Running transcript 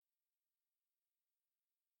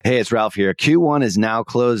Hey, it's Ralph here. Q1 is now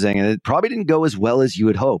closing, and it probably didn't go as well as you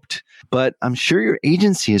had hoped. But I'm sure your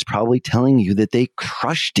agency is probably telling you that they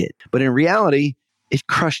crushed it. But in reality, it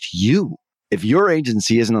crushed you. If your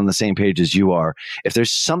agency isn't on the same page as you are, if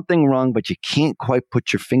there's something wrong, but you can't quite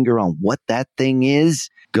put your finger on what that thing is,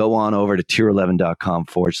 go on over to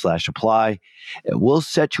tier11.com/apply, and we'll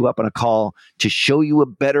set you up on a call to show you a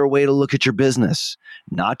better way to look at your business.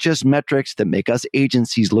 Not just metrics that make us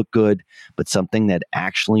agencies look good, but something that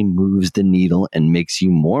actually moves the needle and makes you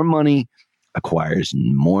more money, acquires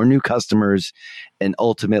more new customers, and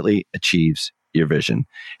ultimately achieves your vision.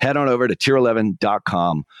 Head on over to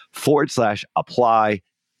tier11.com/apply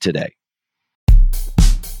today.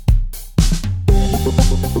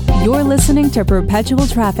 You're listening to Perpetual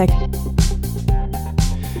Traffic.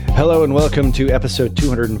 Hello and welcome to episode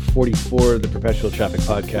 244 of the Perpetual Traffic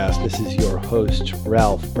Podcast. This is your host,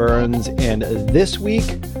 Ralph Burns, and this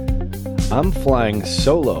week, I'm flying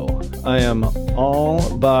solo. I am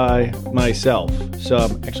all by myself. So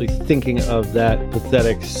I'm actually thinking of that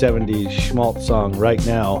pathetic 70s schmaltz song right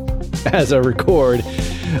now as I record.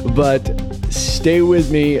 But stay with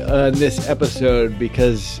me on this episode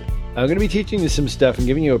because I'm going to be teaching you some stuff and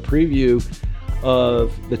giving you a preview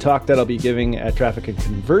of the talk that I'll be giving at Traffic and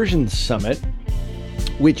Conversion Summit,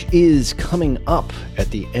 which is coming up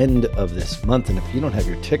at the end of this month. And if you don't have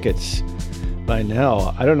your tickets by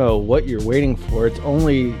now, I don't know what you're waiting for. It's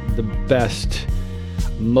only the best,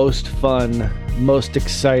 most fun, most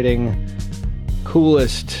exciting,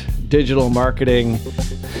 coolest digital marketing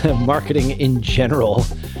in general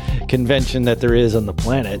convention that there is on the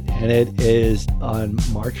planet. And it is on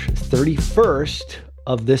March 31st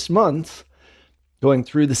of this month, going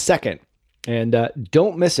through the 2nd. And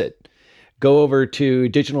don't miss it. Go over to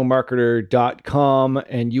digitalmarketer.com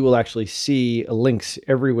and you will actually see links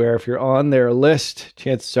everywhere. If you're on their list,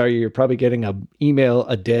 chances are you're probably getting an email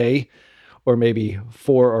a day, or maybe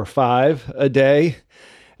 4 or 5 a day,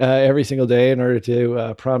 every single day, in order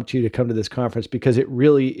to prompt you to come to this conference, because it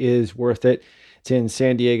really is worth it. It's in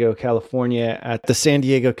San Diego, California, at the San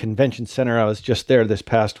Diego Convention Center. I was just there this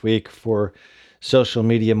past week for Social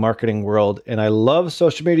Media Marketing World, and I love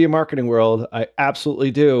Social Media Marketing World. I absolutely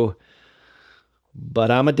do. But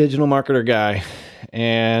I'm a digital marketer guy,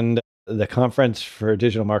 and the conference for a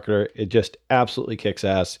digital marketer, it just absolutely kicks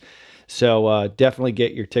ass. So definitely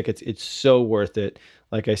get your tickets. It's so worth it.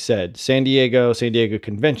 Like I said, San Diego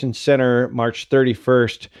Convention Center, March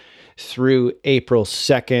 31st through April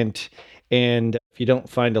 2nd. And if you don't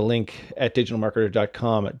find a link at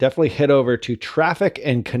digitalmarketer.com, definitely head over to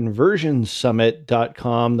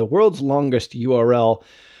trafficandconversionsummit.com, the world's longest URL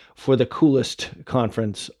for the coolest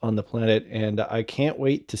conference on the planet. And I can't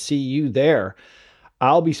wait to see you there.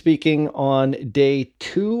 I'll be speaking on day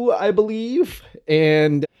 2, I believe.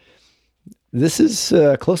 And this is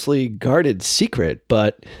a closely guarded secret,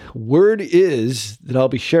 but word is that I'll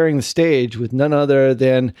be sharing the stage with none other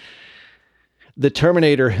than the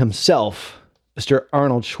Terminator himself, Mr.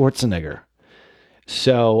 Arnold Schwarzenegger.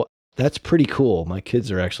 So that's pretty cool. My kids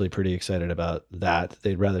are actually pretty excited about that.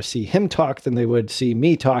 They'd rather see him talk than they would see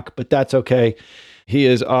me talk, but that's okay. He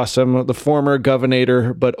is awesome. The former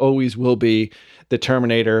governor, but always will be the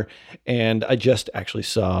Terminator. And I just actually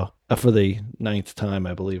saw, for the 9th time,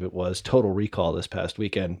 I believe it was, Total Recall this past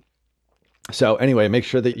weekend. So anyway, make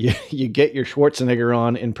sure that you get your Schwarzenegger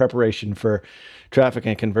on in preparation for Traffic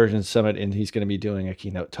and Conversion Summit, and he's going to be doing a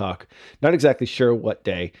keynote talk. Not exactly sure what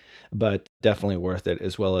day, but definitely worth it,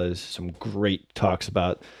 as well as some great talks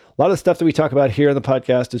about a lot of the stuff that we talk about here on the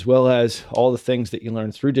podcast, as well as all the things that you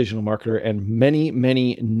learn through Digital Marketer, and many,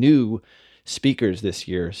 many new speakers this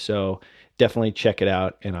year. So definitely check it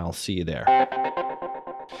out, and I'll see you there.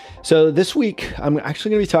 So this week, I'm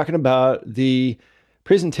actually going to be talking about the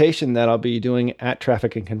presentation that I'll be doing at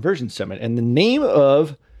Traffic and Conversion Summit. And the name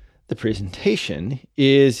of the presentation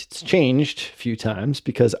is, it's changed a few times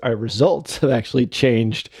because our results have actually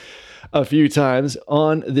changed a few times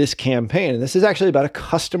on this campaign. And this is actually about a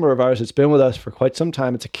customer of ours that's been with us for quite some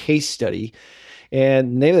time. It's a case study.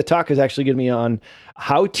 And the name of the talk is actually going to be on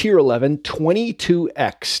how Tier 11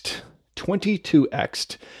 22X'd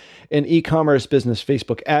an e-commerce business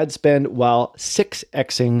Facebook ad spend while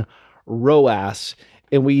 6Xing ROAS.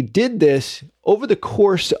 And we did this over the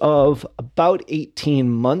course of about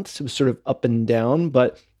 18 months. It was sort of up and down,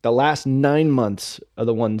 but the last 9 months are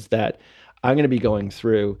the ones that I'm going to be going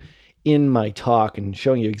through in my talk and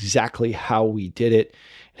showing you exactly how we did it,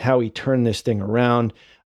 how we turned this thing around.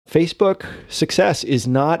 Facebook success is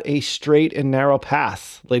not a straight and narrow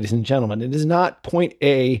path, ladies and gentlemen. It is not point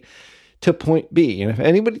A to point B. And if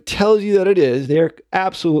anybody tells you that it is, they're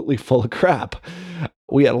absolutely full of crap.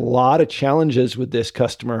 We had a lot of challenges with this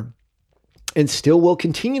customer and still will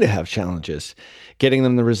continue to have challenges getting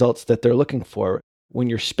them the results that they're looking for. When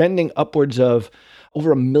you're spending upwards of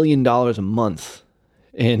over $1 million a month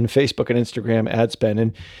in Facebook and Instagram ad spend,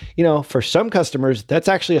 and for some customers, that's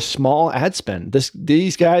actually a small ad spend.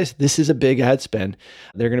 These guys, this is a big ad spend.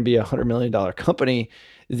 They're going to be a $100 million company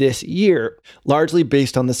this year, largely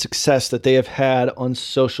based on the success that they have had on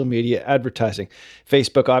social media advertising.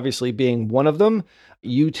 Facebook obviously being one of them,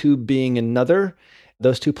 YouTube being another.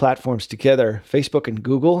 Those two platforms together, Facebook and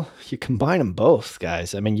Google, you combine them both,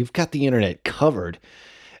 guys. I mean, you've got the internet covered.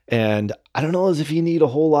 And I don't know as if you need a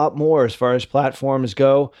whole lot more as far as platforms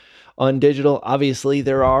go on digital. Obviously,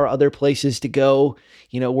 there are other places to go.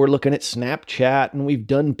 We're looking at Snapchat and we've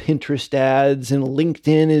done Pinterest ads, and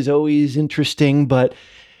LinkedIn is always interesting. But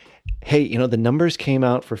hey, the numbers came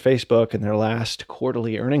out for Facebook in their last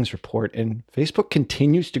quarterly earnings report, and Facebook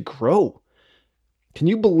continues to grow. Can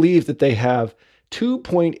you believe that they have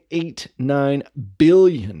 2.89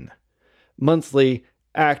 billion monthly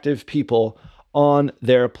active people on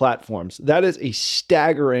their platforms? That is a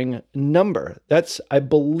staggering number. That's, I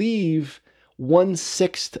believe,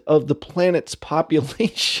 1/6 of the planet's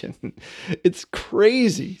population. It's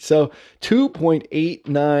crazy. So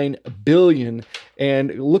 2.89 billion.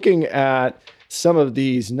 And looking at some of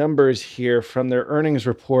these numbers here from their earnings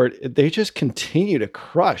report, they just continue to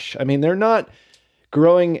crush. I mean, they're not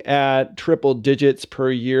growing at triple digits per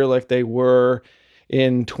year like they were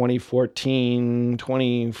in 2014,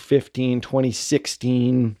 2015,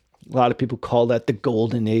 2016. A lot of people call that the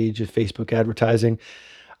golden age of Facebook advertising.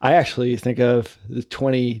 I actually think of the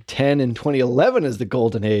 2010 and 2011 as the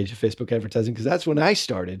golden age of Facebook advertising, because that's when I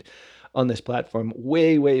started on this platform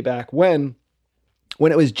way, way back when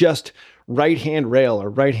it was just right-hand rail or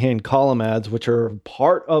right-hand column ads, which are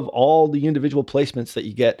part of all the individual placements that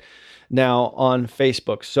you get now on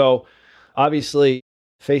Facebook. So obviously,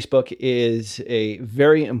 Facebook is a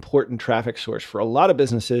very important traffic source for a lot of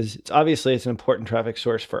businesses. It's an important traffic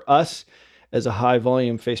source for us as a high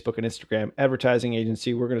volume Facebook and Instagram advertising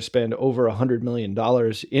agency. We're going to spend over $100 million in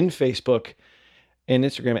Facebook and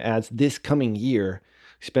Instagram ads this coming year.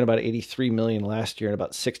 We spent about $83 million last year and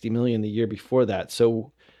about $60 million the year before that.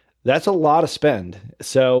 So that's a lot of spend.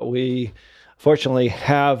 So we fortunately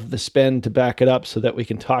have the spend to back it up so that we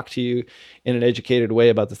can talk to you in an educated way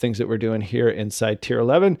about the things that we're doing here inside Tier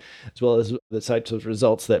 11, as well as the types of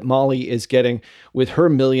results that Molly is getting with her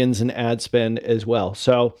millions in ad spend as well.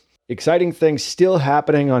 So exciting things still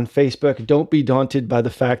happening on Facebook. Don't be daunted by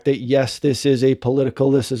the fact that, yes, this is an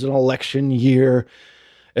election year.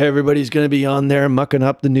 Everybody's going to be on there mucking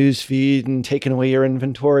up the news feed and taking away your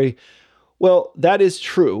inventory. Well, that is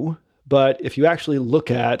true. But if you actually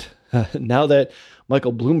look at now that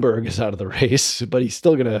Michael Bloomberg is out of the race, but he's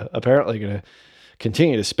still apparently going to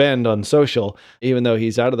continue to spend on social, even though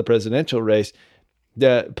he's out of the presidential race,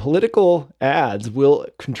 the political ads will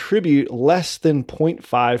contribute less than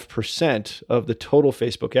 0.5% of the total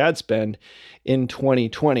Facebook ad spend in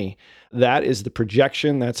 2020. That is the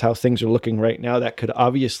projection. That's how things are looking right now. That could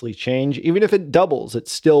obviously change. Even if it doubles,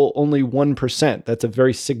 it's still only 1%. That's a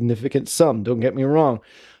very significant sum. Don't get me wrong.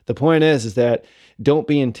 The point is that don't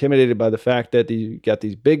be intimidated by the fact that you got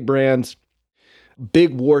these big brands,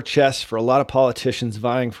 big war chests for a lot of politicians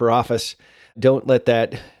vying for office. Don't let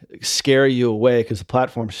that scare you away, because the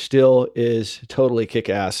platform still is totally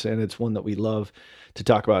kick-ass, and it's one that we love to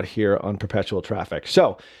talk about here on Perpetual Traffic.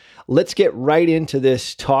 So let's get right into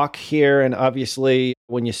this talk here. And obviously,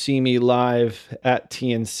 when you see me live at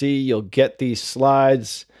TNC, you'll get these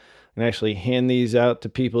slides and actually hand these out to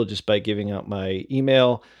people just by giving out my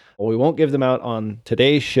email. Well, we won't give them out on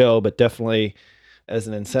today's show, but definitely as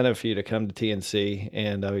an incentive for you to come to TNC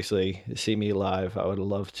and obviously see me live. I would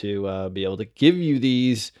love to be able to give you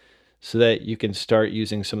these so that you can start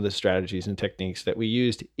using some of the strategies and techniques that we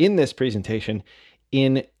used in this presentation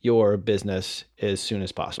in your business as soon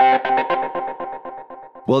as possible.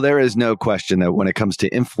 Well, there is no question that when it comes to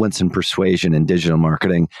influence and persuasion in digital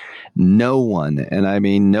marketing, no one, and I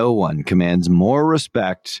mean no one, commands more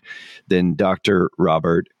respect than Dr.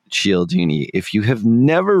 Robert Cialdini. If you have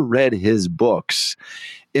never read his books,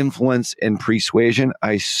 Influence and Persuasion,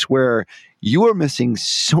 I swear you are missing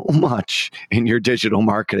so much in your digital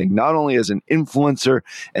marketing, not only as an influencer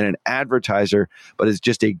and an advertiser, but as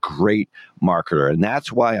just a great marketer. And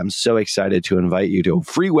that's why I'm so excited to invite you to a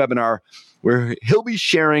free webinar where he'll be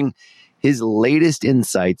sharing his latest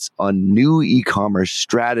insights on new e-commerce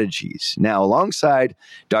strategies. Now, alongside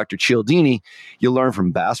Dr. Cialdini, you'll learn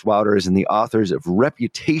from Bass Wouters and the authors of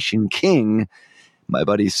Reputation King, my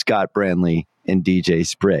buddies Scott Branley and DJ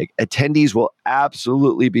Sprigg. Attendees will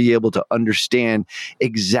absolutely be able to understand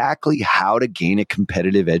exactly how to gain a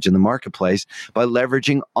competitive edge in the marketplace by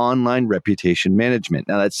leveraging online reputation management.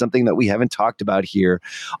 Now, that's something that we haven't talked about here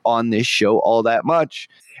on this show all that much.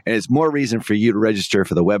 And it's more reason for you to register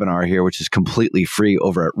for the webinar here, which is completely free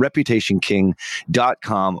over at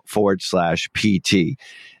reputationking.com/PT.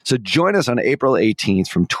 So join us on April 18th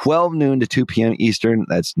from 12 noon to 2 p.m. Eastern.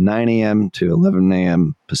 That's 9 a.m. to 11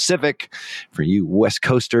 a.m. Pacific for you West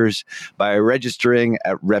Coasters by registering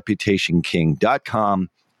at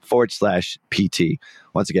reputationking.com/PT.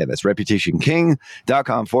 Once again, that's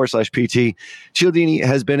reputationking.com/PT. Cialdini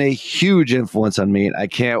has been a huge influence on me, and I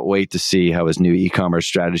can't wait to see how his new e-commerce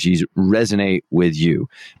strategies resonate with you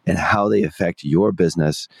and how they affect your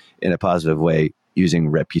business in a positive way using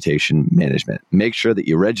reputation management. Make sure that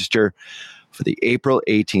you register for the April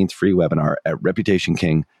 18th free webinar at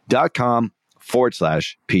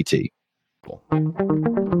reputationking.com/PT.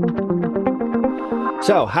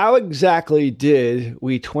 So how exactly did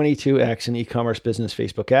we 22X an e-commerce business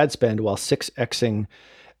Facebook ad spend while 6Xing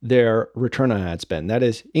their return on ad spend? That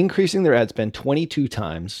is increasing their ad spend 22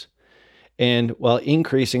 times and while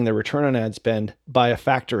increasing their return on ad spend by a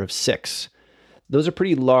factor of 6. Those are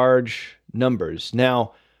pretty large numbers.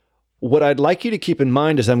 Now, what I'd like you to keep in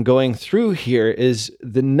mind as I'm going through here is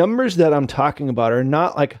the numbers that I'm talking about are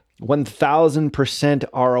not like 1,000%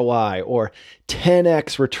 ROI or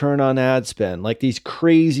 10x return on ad spend, like these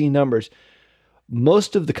crazy numbers.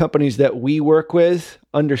 Most of the companies that we work with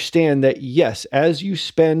understand that, yes, as you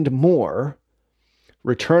spend more,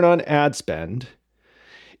 return on ad spend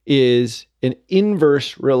is an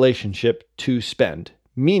inverse relationship to spend,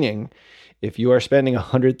 meaning if you are spending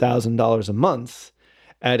 $100,000 a month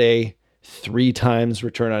at a 3 times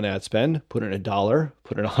return on ad spend, put in $1,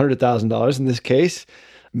 put in $100,000 in this case,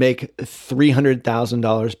 make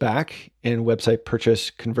 $300,000 back in website purchase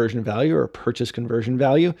conversion value or purchase conversion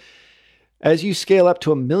value. As you scale up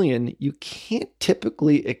to $1 million, you can't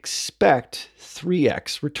typically expect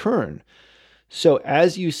 3x return. So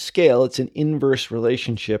as you scale, it's an inverse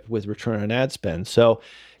relationship with return on ad spend. So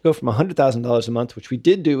go from $100,000 a month, which we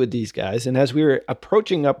did do with these guys. And as we were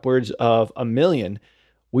approaching upwards of $1 million,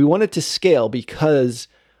 we wanted to scale because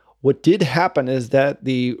what did happen is that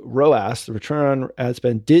the ROAS, the return on ad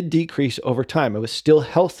spend, did decrease over time. It was still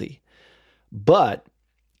healthy, but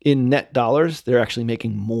in net dollars, they're actually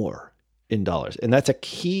making more in dollars. And that's a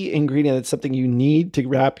key ingredient. It's something you need to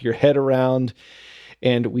wrap your head around.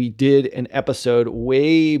 And we did an episode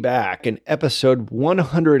way back, in episode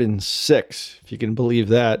 106, if you can believe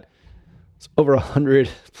that. It's over 100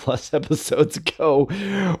 plus episodes ago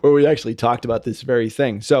where we actually talked about this very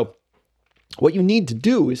thing. So what you need to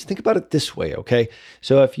do is think about it this way, okay?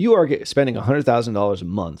 So if you are spending $100,000 a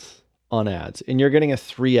month on ads and you're getting a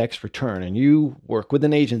 3x return and you work with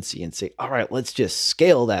an agency and say, all right, let's just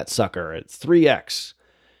scale that sucker at 3x.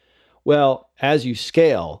 Well, as you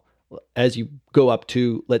scale, as you go up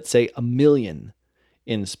to, let's say, $1 million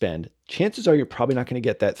in spend, chances are you're probably not going to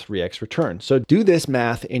get that 3x return. So do this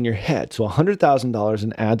math in your head. So $100,000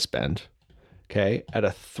 in ad spend, okay, at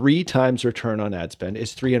a 3 times return on ad spend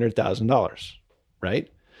is $300,000, right?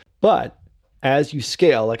 But as you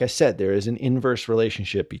scale, like I said, there is an inverse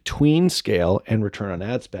relationship between scale and return on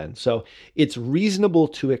ad spend. So it's reasonable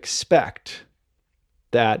to expect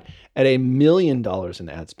that at $1 million in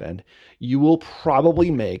ad spend, you will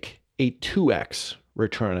probably make a 2x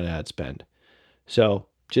return on ad spend. So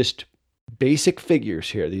just basic figures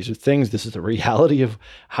here. These are things, this is the reality of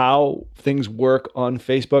how things work on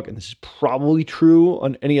Facebook. And this is probably true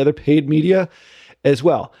on any other paid media as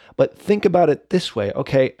well. But think about it this way.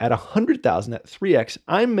 Okay, at 100,000 at 3x,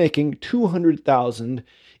 I'm making 200,000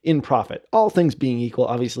 in profit. All things being equal,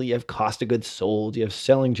 obviously you have cost of goods sold, you have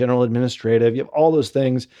selling, general, administrative, you have all those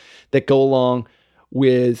things that go along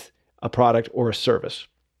with a product or a service.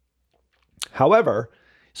 However,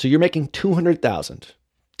 so you're making 200,000,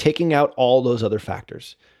 taking out all those other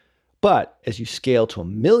factors. But as you scale to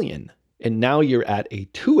 $1 million, and now you're at a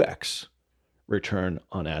 2x return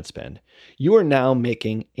on ad spend, you are now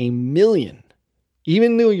making $1 million.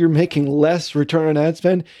 Even though you're making less return on ad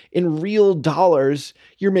spend, in real dollars,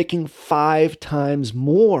 you're making 5 times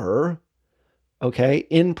more, okay,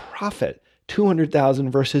 in profit,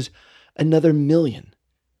 200,000 versus another $1 million.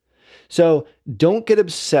 So don't get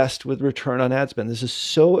obsessed with return on ad spend. This is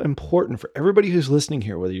so important for everybody who's listening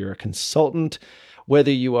here, whether you're a consultant,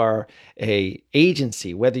 whether you are an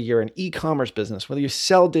agency, whether you're an e-commerce business, whether you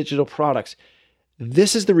sell digital products.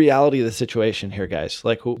 This is the reality of the situation here, guys.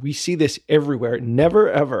 Like, we see this everywhere.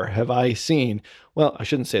 Never, ever have I seen, well, I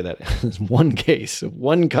shouldn't say that. It's one case,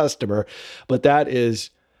 one customer, but that is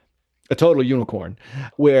a total unicorn,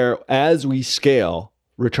 where as we scale,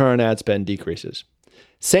 return on ad spend decreases.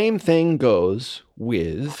 Same thing goes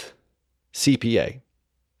with CPA.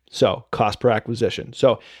 So cost per acquisition.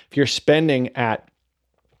 So if you're spending at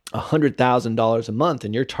 $100,000 a month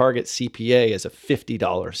and your target CPA is a $50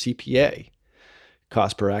 CPA,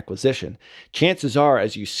 cost per acquisition, chances are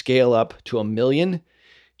as you scale up to $1 million,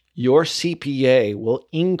 your CPA will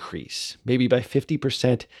increase maybe by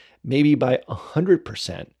 50%, maybe by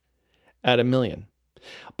 100% at $1 million.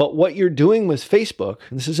 But what you're doing with Facebook,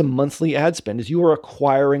 and this is a monthly ad spend, is you are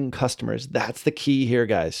acquiring customers. That's the key here,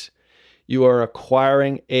 guys. You are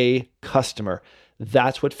acquiring a customer.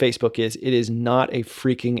 That's what Facebook is. It is not a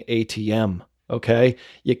freaking ATM, okay?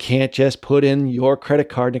 You can't just put in your credit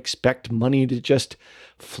card and expect money to just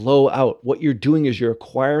flow out. What you're doing is you're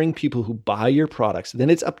acquiring people who buy your products. Then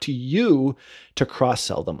it's up to you to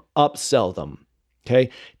cross-sell them, upsell them,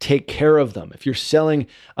 okay? Take care of them. If you're selling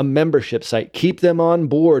a membership site, keep them on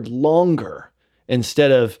board longer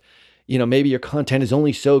instead of, maybe your content is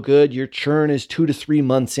only so good, your churn is 2 to 3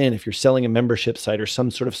 months in. If you're selling a membership site or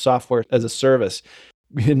some sort of software as a service,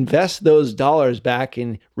 invest those dollars back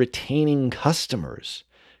in retaining customers,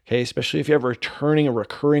 okay? Especially if you have a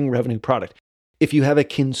recurring revenue product. If you have a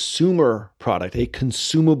consumer product, a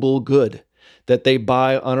consumable good that they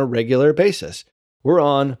buy on a regular basis. We're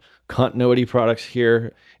on continuity products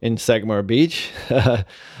here in Sagamore Beach,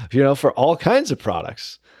 for all kinds of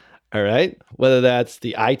products. All right. Whether that's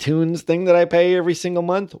the iTunes thing that I pay every single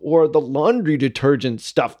month or the laundry detergent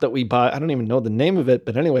stuff that we buy. I don't even know the name of it,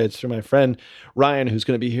 but anyway, it's through my friend Ryan, who's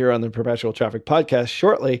going to be here on the Perpetual Traffic podcast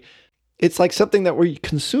shortly. It's like something that we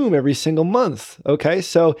consume every single month. Okay.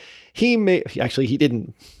 So he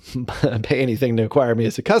didn't pay anything to acquire me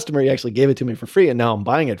as a customer. He actually gave it to me for free and now I'm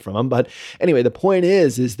buying it from him. But anyway, the point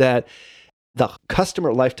is that the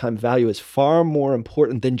customer lifetime value is far more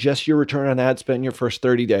important than just your return on ad spend in your first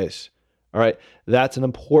 30 days. All right. That's an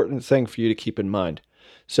important thing for you to keep in mind.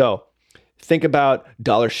 So think about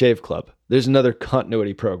Dollar Shave Club. There's another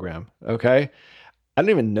continuity program. Okay. I don't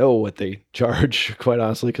even know what they charge, quite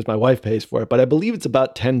honestly, because my wife pays for it, but I believe it's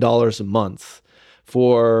about $10 a month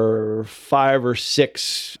for 5 or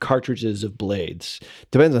 6 cartridges of blades.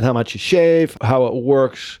 Depends on how much you shave, how it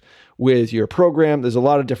works with your program. There's a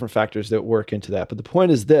lot of different factors that work into that. But the point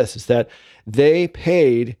is that they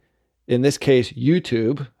paid, in this case,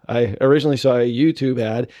 YouTube. I originally saw a YouTube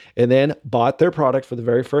ad and then bought their product for the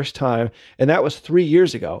very first time. And that was 3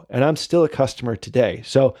 years ago. And I'm still a customer today.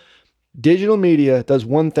 So digital media does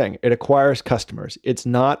one thing. It acquires customers. It's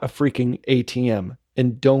not a freaking ATM.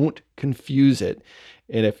 And don't confuse it.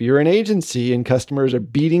 And if you're an agency and customers are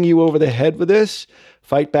beating you over the head with this,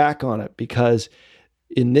 fight back on it, because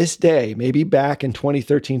in this day, maybe back in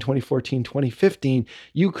 2013, 2014, 2015,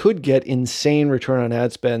 you could get insane return on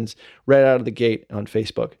ad spends right out of the gate on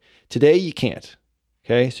Facebook. Today, you can't.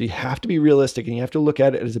 Okay. So you have to be realistic and you have to look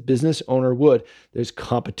at it as a business owner would. There's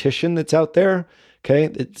competition that's out there. Okay.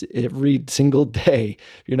 It's every single day.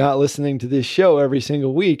 If you're not listening to this show every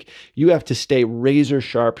single week, you have to stay razor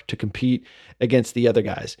sharp to compete against the other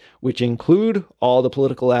guys, which include all the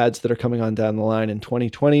political ads that are coming on down the line in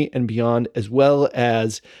 2020 and beyond, as well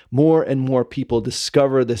as more and more people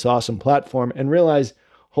discover this awesome platform and realize,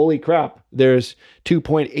 holy crap, there's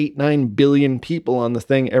 2.89 billion people on the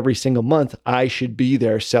thing every single month. I should be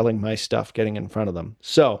there selling my stuff, getting in front of them.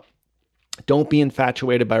 So don't be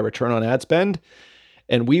infatuated by return on ad spend.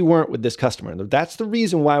 And we weren't with this customer. That's the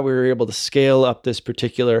reason why we were able to scale up this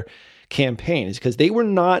particular campaign, is because they were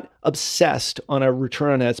not obsessed on a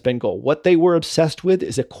return on ad spend goal. What they were obsessed with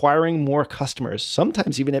is acquiring more customers,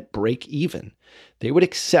 sometimes even at break even. They would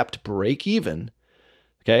accept break even,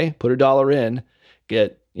 okay, put $1 in,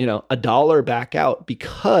 get, $1 back out,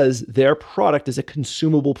 because their product is a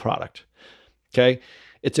consumable product, okay?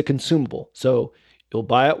 It's a consumable. So you'll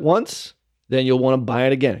buy it once, then you'll want to buy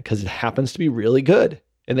it again because it happens to be really good.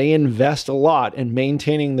 And they invest a lot in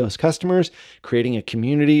maintaining those customers, creating a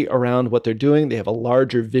community around what they're doing. They have a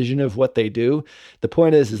larger vision of what they do. The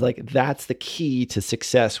point is like, that's the key to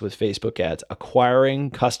success with Facebook ads,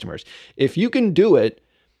 acquiring customers. If you can do it,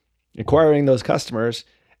 acquiring those customers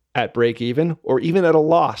at break even or even at a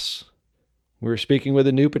loss. We were speaking with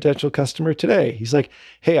a new potential customer today. He's like,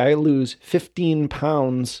 hey, I lose 15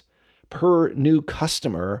 pounds per new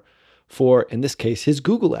customer for, in this case, his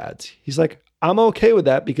Google ads. He's like, I'm okay with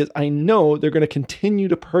that because I know they're going to continue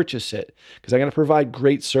to purchase it because I'm going to provide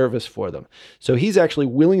great service for them. So he's actually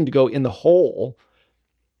willing to go in the hole,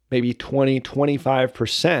 maybe 20,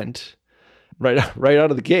 25%, right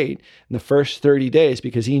out of the gate in the first 30 days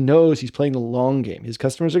because he knows he's playing the long game. His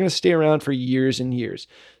customers are going to stay around for years and years.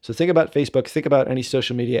 So think about Facebook, think about any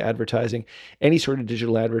social media advertising, any sort of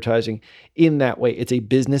digital advertising in that way. It's a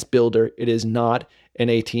business builder. It is not an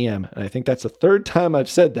ATM. And I think that's the third time I've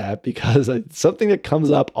said that because it's something that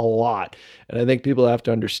comes up a lot. And I think people have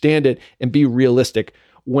to understand it and be realistic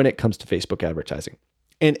when it comes to Facebook advertising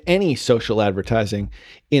and any social advertising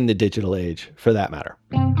in the digital age for that matter.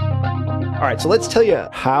 All right, so let's tell you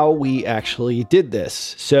how we actually did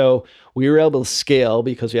this. So we were able to scale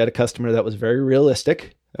because we had a customer that was very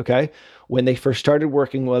realistic, okay? When they first started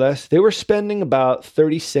working with us, they were spending about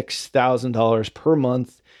 $36,000 per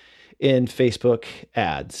month in Facebook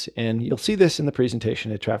ads. And you'll see this in the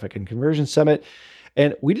presentation at Traffic and Conversion Summit.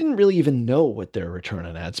 And we didn't really even know what their return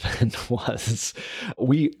on ad spend was.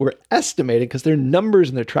 We were estimating because their numbers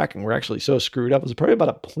and their tracking were actually so screwed up. It was probably about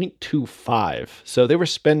a 0.25. So they were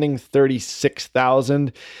spending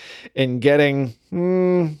 $36,000 and getting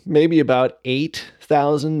maybe about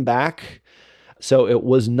 $8,000 back. So it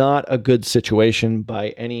was not a good situation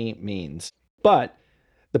by any means. But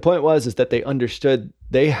the point is that they understood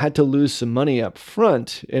they had to lose some money up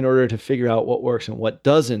front in order to figure out what works and what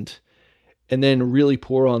doesn't, and then really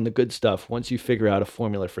pour on the good stuff once you figure out a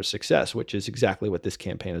formula for success, which is exactly what this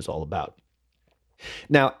campaign is all about.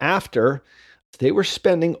 Now, after they were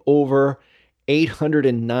spending over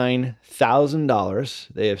 $809,000,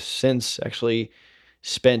 they have since actually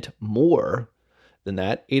spent more than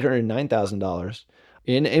that, $809,000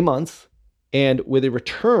 in a month, and with a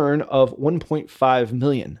return of 1.5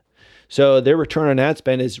 million. So their return on ad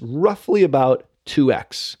spend is roughly about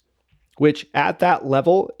 2x. Which at that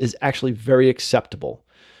level is actually very acceptable.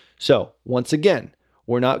 So once again,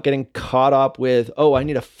 we're not getting caught up with, oh, I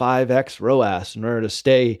need a 5x ROAS in order to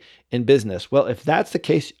stay in business. Well, if that's the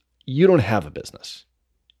case, you don't have a business.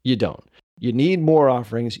 You don't. You need more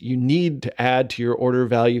offerings. You need to add to your order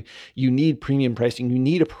value. You need premium pricing. You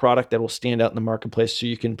need a product that will stand out in the marketplace so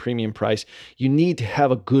you can premium price. You need to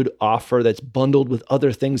have a good offer that's bundled with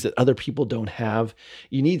other things that other people don't have.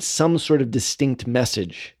 You need some sort of distinct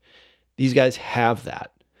message. These guys have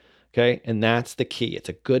that, okay? And that's the key. It's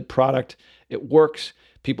a good product. It works.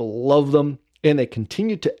 People love them. And they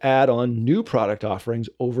continue to add on new product offerings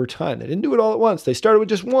over time. They didn't do it all at once. They started with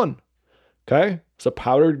just one, okay? It's a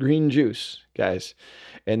powdered green juice, guys.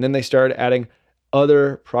 And then they started adding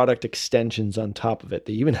other product extensions on top of it.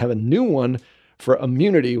 They even have a new one for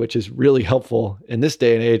immunity, which is really helpful in this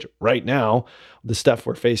day and age right now, the stuff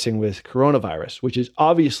we're facing with coronavirus, which is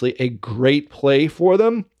obviously a great play for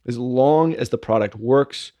them as long as the product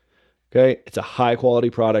works. Okay. It's a high quality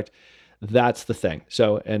product. That's the thing.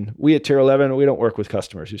 So, and we at Tier 11, we don't work with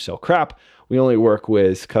customers who sell crap. We only work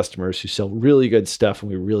with customers who sell really good stuff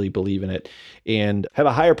and we really believe in it and have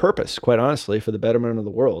a higher purpose, quite honestly, for the betterment of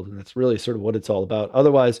the world. And that's really sort of what it's all about.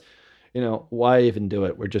 Otherwise, why even do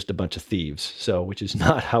it? We're just a bunch of thieves. So, which is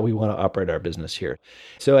not how we want to operate our business here.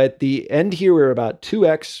 So at the end here, we're about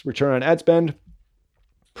 2x return on ad spend.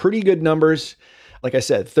 Pretty good numbers. Like I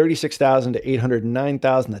said, 36,000 to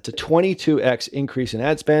 809,000. That's a 22x increase in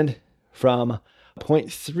ad spend from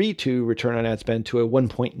 0.32 return on ad spend to a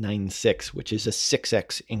 1.96, which is a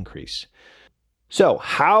 6x increase. So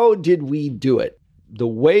how did we do it? The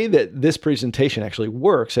way that this presentation actually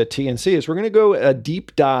works at TNC is we're going to go a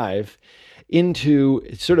deep dive into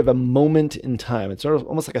sort of a moment in time. It's sort of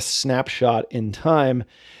almost like a snapshot in time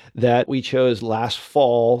that we chose last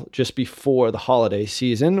fall, just before the holiday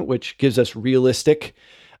season, which gives us realistic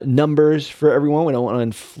numbers for everyone. We don't want to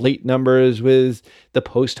inflate numbers with the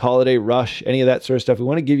post-holiday rush, any of that sort of stuff. We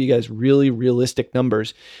want to give you guys really realistic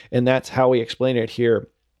numbers, and that's how we explain it here.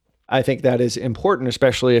 I think that is important,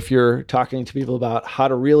 especially if you're talking to people about how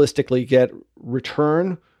to realistically get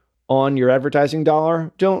return on your advertising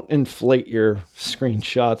dollar. Don't inflate your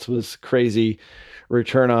screenshots with crazy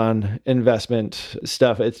return on investment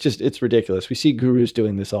stuff. It's ridiculous. We see gurus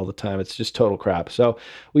doing this all the time. It's just total crap. So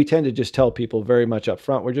we tend to just tell people very much up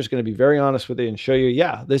front, we're just going to be very honest with you and show you,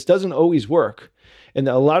 yeah, this doesn't always work. And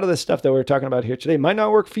a lot of the stuff that we're talking about here today might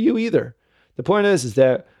not work for you either. The point is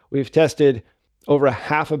that we've tested over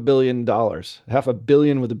 $500 million, $500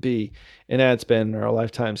 million with a B in ad spend in our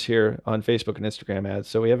lifetimes here on Facebook and Instagram ads.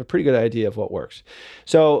 So we have a pretty good idea of what works.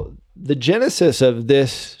 So the genesis of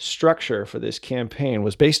this structure for this campaign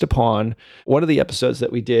was based upon one of the episodes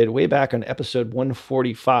that we did way back on episode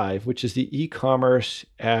 145, which is the e-commerce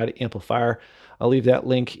ad amplifier. I'll leave that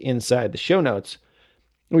link inside the show notes.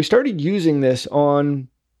 And we started using this on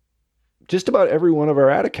just about every one of our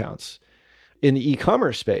ad accounts in the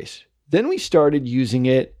e-commerce space. Then we started using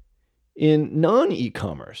it in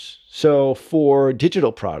non-e-commerce. So for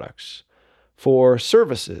digital products, for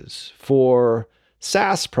services, for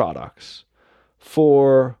SaaS products,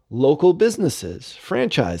 for local businesses,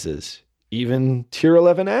 franchises, even tier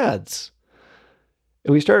 11 ads.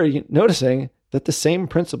 And we started noticing that the same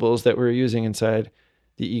principles that we were using inside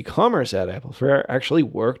the e-commerce ad amplifier actually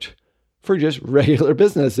worked for just regular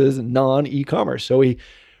businesses, non-e-commerce. So we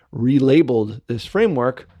relabeled this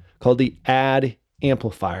framework called the ad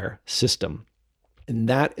amplifier system. And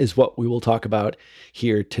that is what we will talk about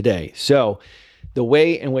here today. So the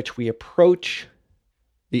way in which we approach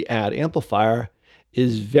the ad amplifier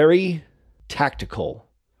is very tactical.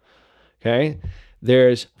 Okay.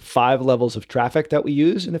 There's 5 levels of traffic that we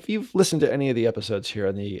use. And if you've listened to any of the episodes here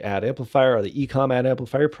on the ad amplifier or the e-com ad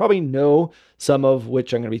amplifier, you probably know some of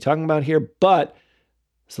which I'm going to be talking about here, but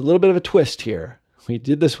it's a little bit of a twist here. We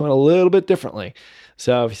did this one a little bit differently.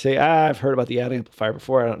 So if you say, I've heard about the ad amplifier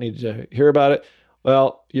before, I don't need to hear about it.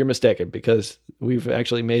 Well, you're mistaken, because we've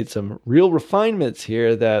actually made some real refinements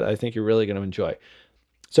here that I think you're really going to enjoy.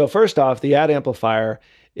 So first off, the ad amplifier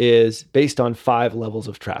is based on 5 levels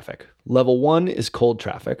of traffic. Level 1 is cold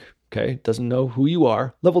traffic, okay? Doesn't know who you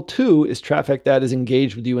are. Level 2 is traffic that is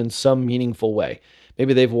engaged with you in some meaningful way.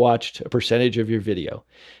 Maybe they've watched a percentage of your video.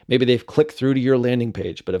 Maybe they've clicked through to your landing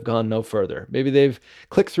page, but have gone no further. Maybe they've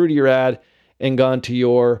clicked through to your ad and gone to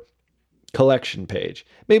your collection page.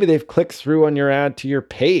 Maybe they've clicked through on your ad to your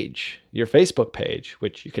page, your Facebook page,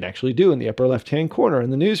 which you can actually do in the upper left-hand corner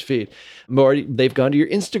in the news feed. Or they've gone to your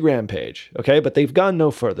Instagram page, okay? But they've gone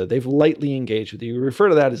no further. They've lightly engaged with you. We refer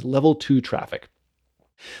to that as level 2 traffic.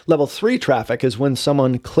 Level 3 traffic is when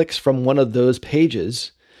someone clicks from one of those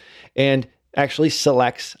pages and actually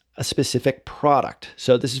selects a specific product.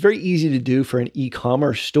 So this is very easy to do for an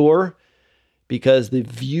e-commerce store because the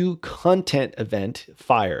view content event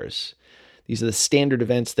fires. These are the standard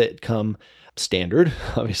events that come standard,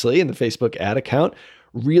 obviously, in the Facebook ad account.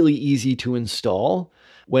 Really easy to install.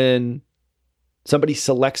 When somebody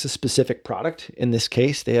selects a specific product, in this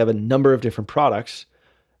case, they have a number of different products,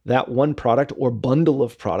 that one product or bundle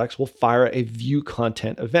of products will fire a view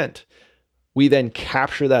content event. We then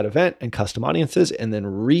capture that event in custom audiences and then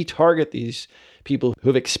retarget these people who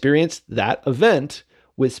have experienced that event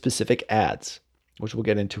with specific ads, which we'll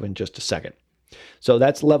get into in just a second. So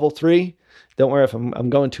that's level 3. Don't worry if I'm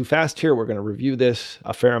going too fast here. We're going to review this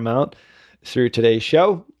a fair amount through today's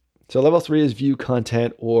show. So level 3 is view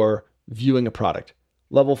content or viewing a product.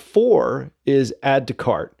 Level 4 is add to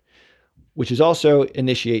cart, which is also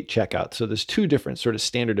initiate checkout. So there's 2 different sort of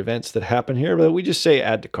standard events that happen here, but we just say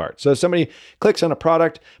add to cart. So somebody clicks on a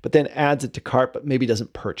product, but then adds it to cart, but maybe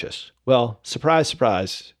doesn't purchase. Well, surprise,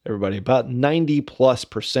 surprise, everybody, about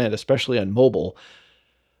 90+%, especially on mobile,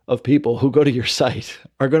 of people who go to your site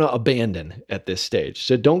are going to abandon at this stage.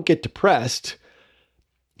 So don't get depressed.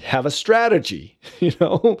 Have a strategy.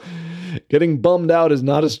 Getting bummed out is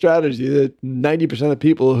not a strategy. That 90% of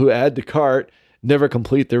people who add to cart never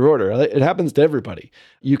complete their order. It happens to everybody.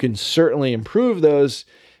 You can certainly improve those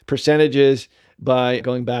percentages by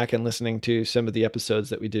going back and listening to some of the episodes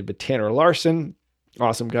that we did with Tanner Larson.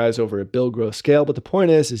 Awesome guys over at Build, Grow, Scale. But the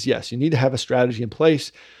point is yes, you need to have a strategy in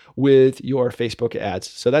place with your Facebook ads.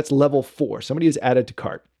 So that's level 4. Somebody who's added to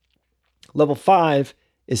cart. Level 5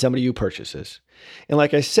 is somebody who purchases. And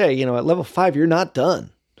like I say, at level 5, you're not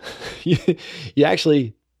done. you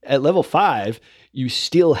actually, at level 5, you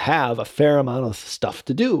still have a fair amount of stuff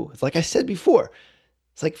to do. It's like I said before,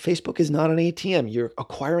 it's like Facebook is not an ATM. You're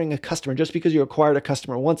acquiring a customer. Just because you acquired a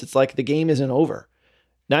customer once, it's like the game isn't over.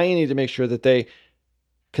 Now you need to make sure that they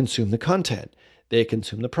consume the content. They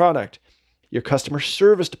consume the product. Your customer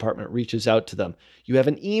service department reaches out to them. You have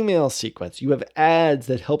an email sequence. You have ads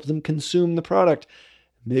that help them consume the product.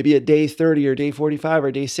 Maybe at day 30 or day 45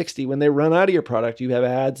 or day 60, when they run out of your product, you have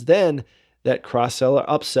ads then that cross-sell or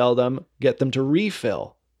upsell them, get them to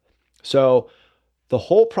refill. So the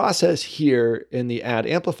whole process here in the ad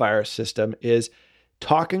amplifier system is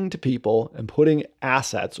talking to people and putting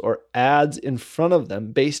assets or ads in front of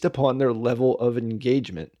them based upon their level of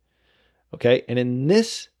engagement. Okay. And in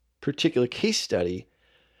this particular case study,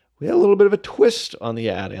 we had a little bit of a twist on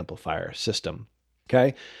the ad amplifier system.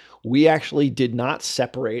 Okay. We actually did not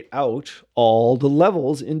separate out all the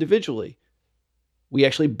levels individually. We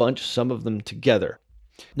actually bunched some of them together.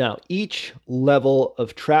 Now, each level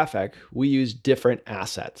of traffic, we use different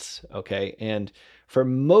assets. Okay. And for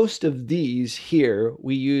most of these here,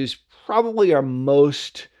 we use probably our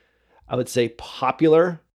most, I would say,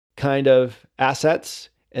 popular kind of assets.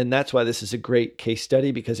 And that's why this is a great case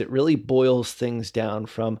study, because it really boils things down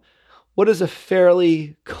from what is a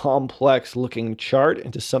fairly complex looking chart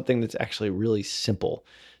into something that's actually really simple,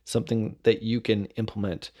 something that you can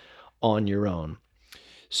implement on your own.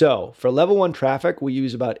 So for level 1 traffic, we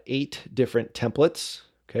use about 8 different templates.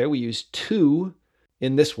 Okay, we use 2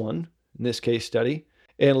 in this case study.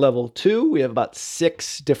 In level 2, we have about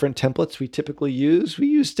 6 different templates we typically use. We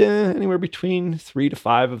used anywhere between 3 to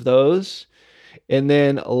 5 of those. And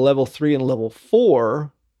then level 3 and level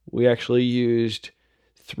 4, we actually used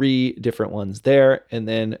 3 different ones there. And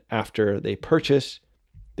then after they purchase,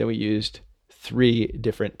 then we used 3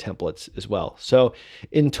 different templates as well. So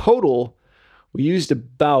in total, we used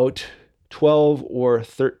about 12 or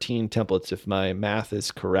 13 templates, if my math is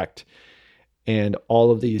correct. And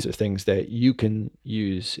all of these are things that you can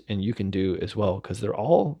use and you can do as well, because they're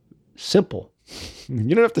all simple.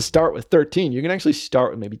 You don't have to start with 13. You can actually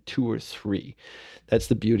start with maybe 2 or 3. That's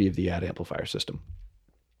the beauty of the ad amplifier system.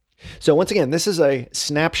 So once again, this is a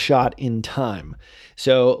snapshot in time.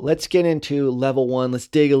 So let's get into level 1. Let's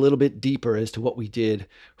dig a little bit deeper as to what we did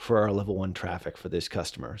for our level 1 traffic for this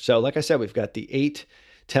customer. So like I said, we've got the 8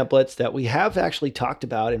 templates that we have actually talked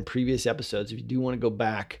about in previous episodes. If you do want to go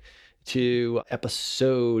back to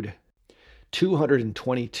episode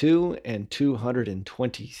 222 and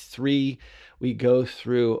 223, we go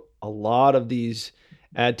through a lot of these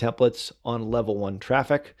ad templates on level 1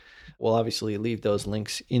 traffic. We'll obviously leave those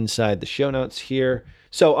links inside the show notes here.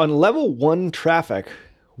 So on level 1 traffic,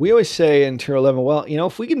 we always say in tier 11, well,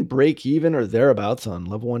 if we can break even or thereabouts on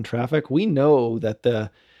level 1 traffic, we know that the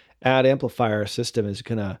ad amplifier system is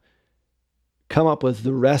going to come up with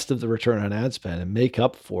the rest of the return on ad spend and make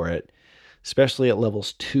up for it, especially at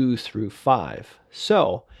levels 2 through 5.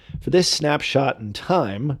 So for this snapshot in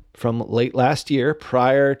time from late last year,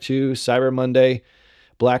 prior to Cyber Monday,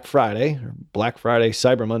 Black Friday, or Black Friday,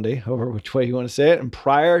 Cyber Monday, however which way you want to say it, and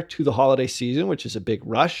prior to the holiday season, which is a big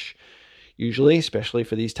rush, usually, especially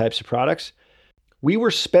for these types of products, we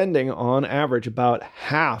were spending on average about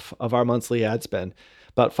half of our monthly ad spend,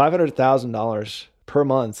 about $500,000 per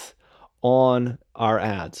month on our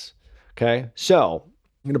ads. Okay, so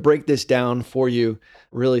I'm going to break this down for you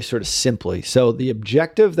really sort of simply. So the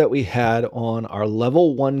objective that we had on our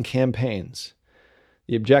level 1 campaigns,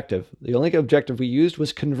 the only objective we used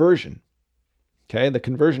was conversion. Okay, the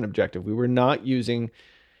conversion objective. We were not using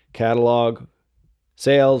catalog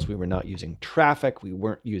sales. We were not using traffic. We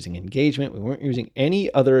weren't using engagement. We weren't using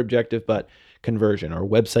any other objective but conversion, or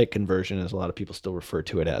website conversion, as a lot of people still refer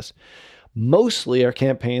to it as. Mostly our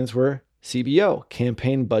campaigns were CBO,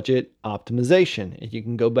 campaign budget optimization. And you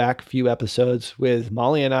can go back a few episodes with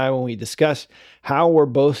Molly and I when we discuss how we're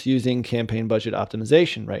both using campaign budget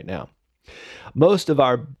optimization right now. Most of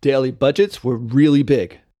our daily budgets were really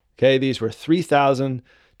big. Okay, these were $3,000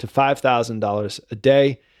 to $5,000 a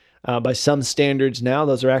day. By some standards now,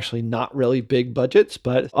 those are actually not really big budgets,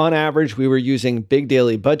 but on average, we were using big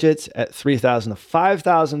daily budgets at $3,000 to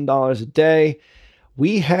 $5,000 a day.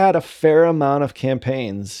 We had a fair amount of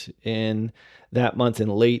campaigns in that month in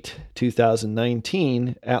late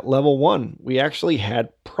 2019 at level 1. We actually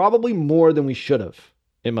had probably more than we should have,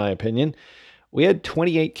 in my opinion. We had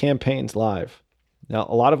 28 campaigns live. Now,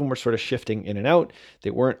 a lot of them were sort of shifting in and out.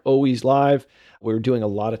 They weren't always live. We were doing a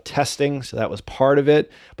lot of testing, so that was part of it.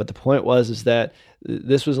 But the point is that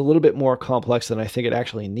this was a little bit more complex than I think it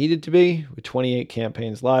actually needed to be with 28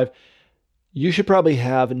 campaigns live. You should probably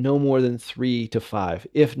have no more than 3 to 5,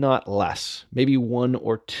 if not less, maybe 1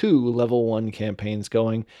 or 2 level 1 campaigns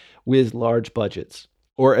going with large budgets,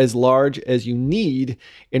 or as large as you need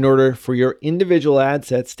in order for your individual ad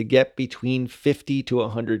sets to get between 50 to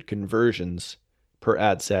 100 conversions per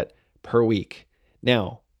ad set per week.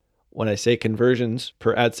 Now, when I say conversions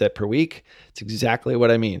per ad set per week, it's exactly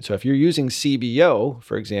what I mean. So if you're using CBO,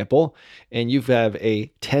 for example, and you have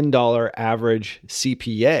a $10 average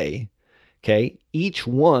CPA, okay, each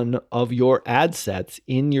one of your ad sets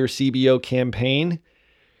in your CBO campaign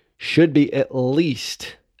should be at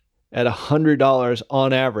least at $100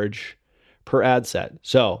 on average per ad set.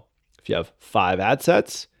 So if you have 5 ad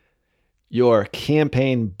sets, your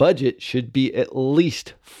campaign budget should be at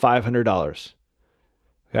least $500.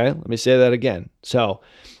 Okay, let me say that again. So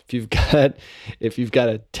if you've got a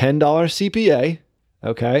 $10 CPA,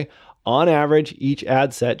 okay, on average, each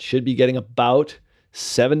ad set should be getting about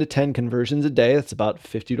 7 to 10 conversions a day. That's about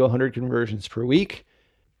 50 to 100 conversions per week.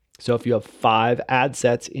 So if you have 5 ad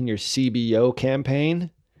sets in your CBO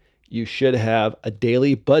campaign, you should have a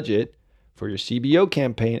daily budget for your CBO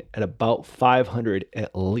campaign at about 500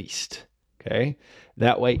 at least. Okay.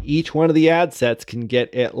 That way, each one of the ad sets can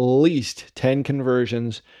get at least 10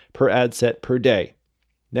 conversions per ad set per day.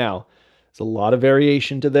 Now, there's a lot of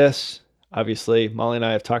variation to this. Obviously, Molly and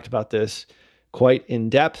I have talked about this quite in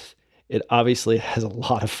depth. It obviously has a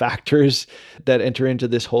lot of factors that enter into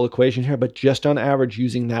this whole equation here, but just on average,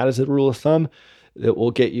 using that as a rule of thumb, that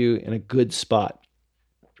will get you in a good spot.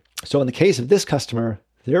 So in the case of this customer,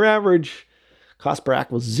 their average cost per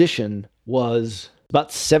acquisition was about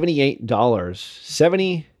 $78,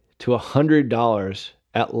 $70 to $100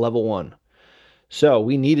 at level 1. So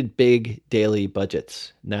we needed big daily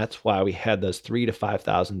budgets. And that's why we had those $3,000 to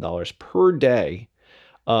 $5,000 per day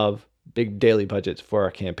of big daily budgets for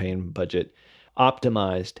our campaign budget,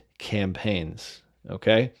 optimized campaigns.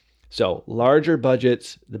 Okay. So larger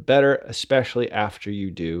budgets, the better, especially after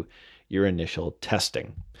you do your initial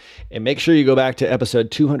testing. And make sure you go back to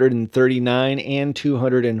episode 239 and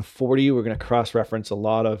 240. We're going to cross-reference a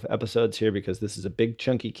lot of episodes here because this is a big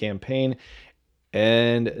chunky campaign.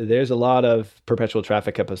 And there's a lot of perpetual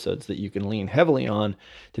traffic episodes that you can lean heavily on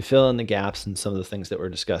to fill in the gaps in some of the things that we're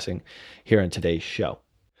discussing here in today's show.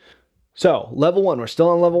 So level 1, we're still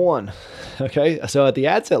on level 1. Okay. So at the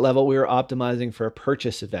ad set level, we were optimizing for a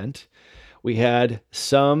purchase event. We had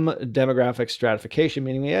some demographic stratification,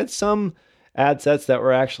 meaning we had some ad sets that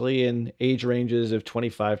were actually in age ranges of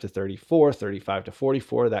 25 to 34, 35 to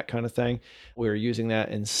 44, that kind of thing. We were using that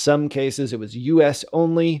in some cases. It was US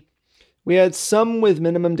only. We had some with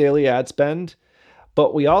minimum daily ad spend,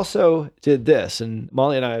 but we also did this, and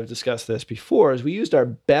Molly and I have discussed this before, is we used our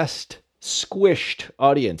best squished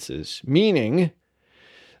audiences, meaning,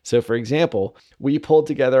 so for example, we pulled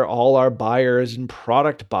together all our buyers and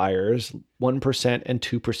product buyers, 1% and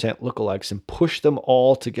 2% lookalikes, and pushed them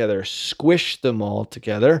all together, squished them all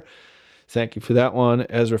together. Thank you for that one,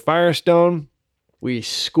 Ezra Firestone. We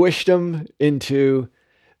squished them into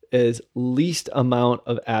as least amount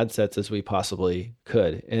of ad sets as we possibly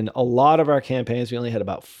could. In a lot of our campaigns, we only had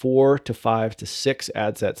about 4 to 5 to 6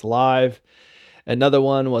 ad sets live. Another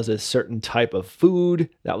one was a certain type of food.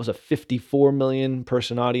 That was a 54 million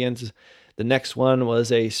person audience. The next one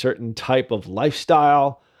was a certain type of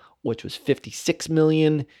lifestyle, which was 56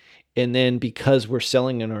 million. And then because we're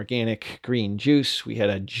selling an organic green juice, we had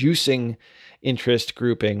a juicing interest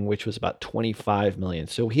grouping, which was about 25 million.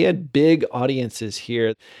 So we had big audiences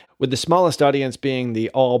here, with the smallest audience being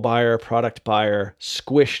the all buyer, product buyer,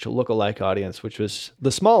 squished lookalike audience, which was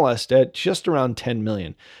the smallest at just around 10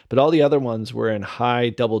 million. But all the other ones were in high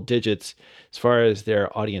double digits as far as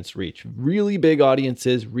their audience reach. Really big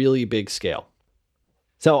audiences, really big scale.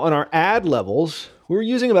 So on our ad levels, we were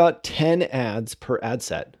using about 10 ads per ad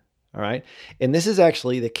set. All right. And this is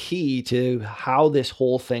actually the key to how this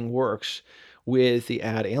whole thing works with the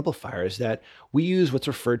ad amplifier, is that we use what's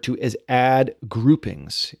referred to as ad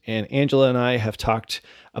groupings. And Angela and I have talked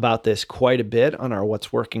about this quite a bit on our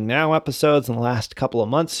What's Working Now episodes in the last couple of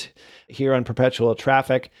months here on Perpetual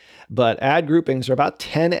Traffic. But ad groupings are about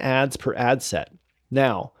 10 ads per ad set.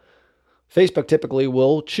 Now, Facebook typically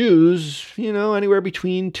will choose, anywhere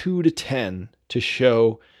between 2 to 10 to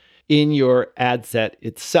show in your ad set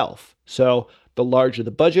itself. So the larger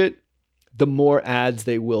the budget, the more ads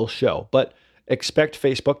they will show. But expect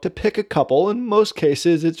Facebook to pick a couple. In most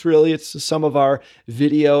cases, it's some of our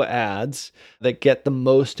video ads that get the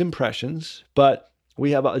most impressions, but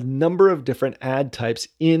we have a number of different ad types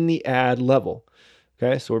in the ad level.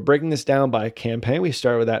 Okay, so we're breaking this down by campaign. We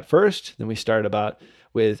start with that first, then we start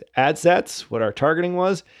with ad sets, what our targeting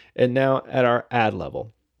was, and now at our ad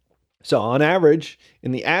level. So on average,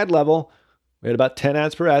 in the ad level, we had about 10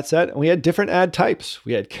 ads per ad set, and we had different ad types.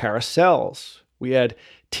 We had carousels. We had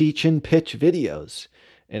teach and pitch videos.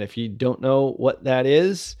 And if you don't know what that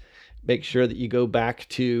is, make sure that you go back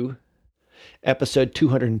to episode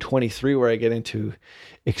 223, where I get into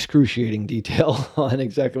excruciating detail on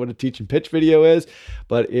exactly what a teach and pitch video is.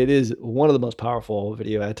 But it is one of the most powerful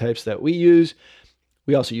video ad types that we use.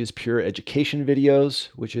 We also use pure education videos,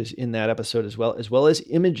 which is in that episode as well as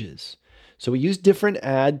images. So we use different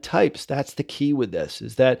ad types. That's the key with this,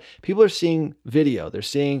 is that people are seeing video, they're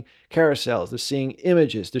seeing carousels, they're seeing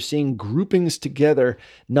images, they're seeing groupings together,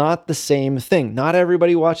 not the same thing. Not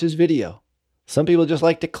everybody watches video. Some people just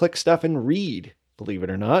like to click stuff and read, believe it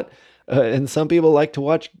or not. And some people like to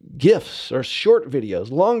watch GIFs or short videos,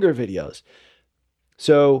 longer videos.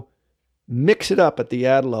 So mix it up at the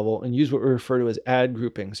ad level and use what we refer to as ad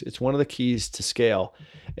groupings. It's one of the keys to scale,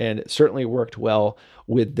 and it certainly worked well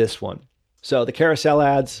with this one. So the carousel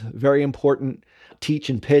ads, very important. Teach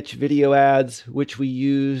and pitch video ads, which we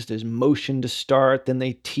used as motion to start, then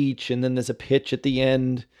they teach, and then there's a pitch at the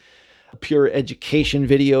end. Pure education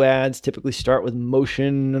video ads typically start with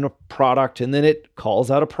motion and a product, and then it calls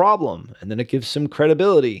out a problem, and then it gives some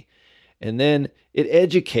credibility, and then it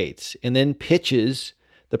educates, and then pitches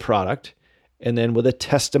the product, and then with a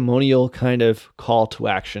testimonial kind of call to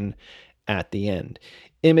action at the end.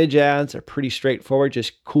 Image ads are pretty straightforward,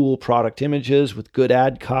 just cool product images with good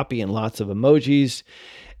ad copy and lots of emojis.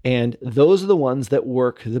 And those are the ones that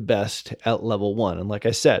work the best at level 1. And like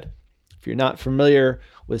I said, if you're not familiar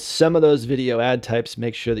with some of those video ad types,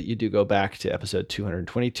 make sure that you do go back to episode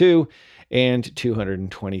 222 and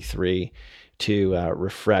 223 to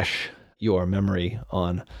refresh your memory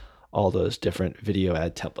on all those different video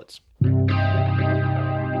ad templates.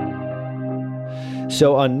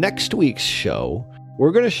 So on next week's show,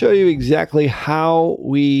 we're going to show you exactly how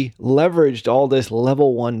we leveraged all this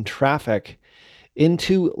level 1 traffic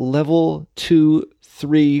into level 2,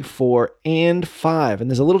 3, 4, and 5. And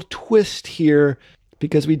there's a little twist here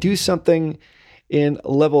because we do something in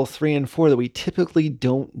level 3 and 4 that we typically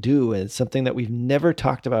don't do. And it's something that we've never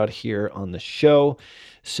talked about here on the show.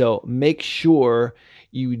 So make sure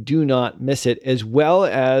you do not miss it, as well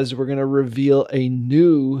as we're going to reveal a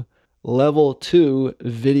new level 2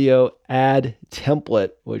 video ad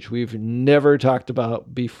template, which we've never talked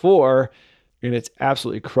about before. And it's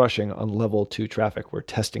absolutely crushing on level 2 traffic. We're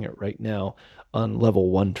testing it right now on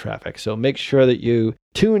level 1 traffic. So make sure that you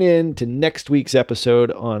tune in to next week's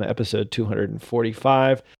episode on episode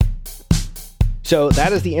 245. So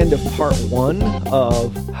that is the end of part 1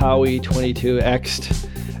 of how we 22X'd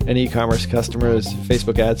an e-commerce customer's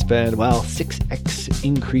Facebook ad spend while 6X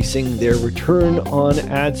increasing their return on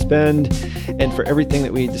ad spend. And for everything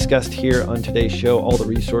that we discussed here on today's show, all the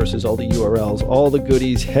resources, all the URLs, all the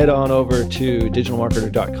goodies, head on over to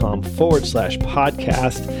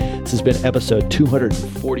digitalmarketer.com/podcast. This has been episode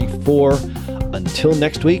 244. Until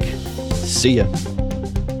next week, see ya.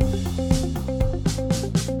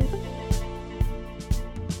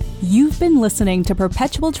 You've been listening to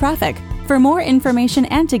Perpetual Traffic. For more information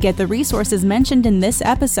and to get the resources mentioned in this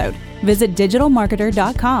episode, visit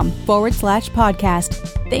digitalmarketer.com/podcast.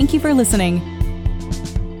 Thank you for listening.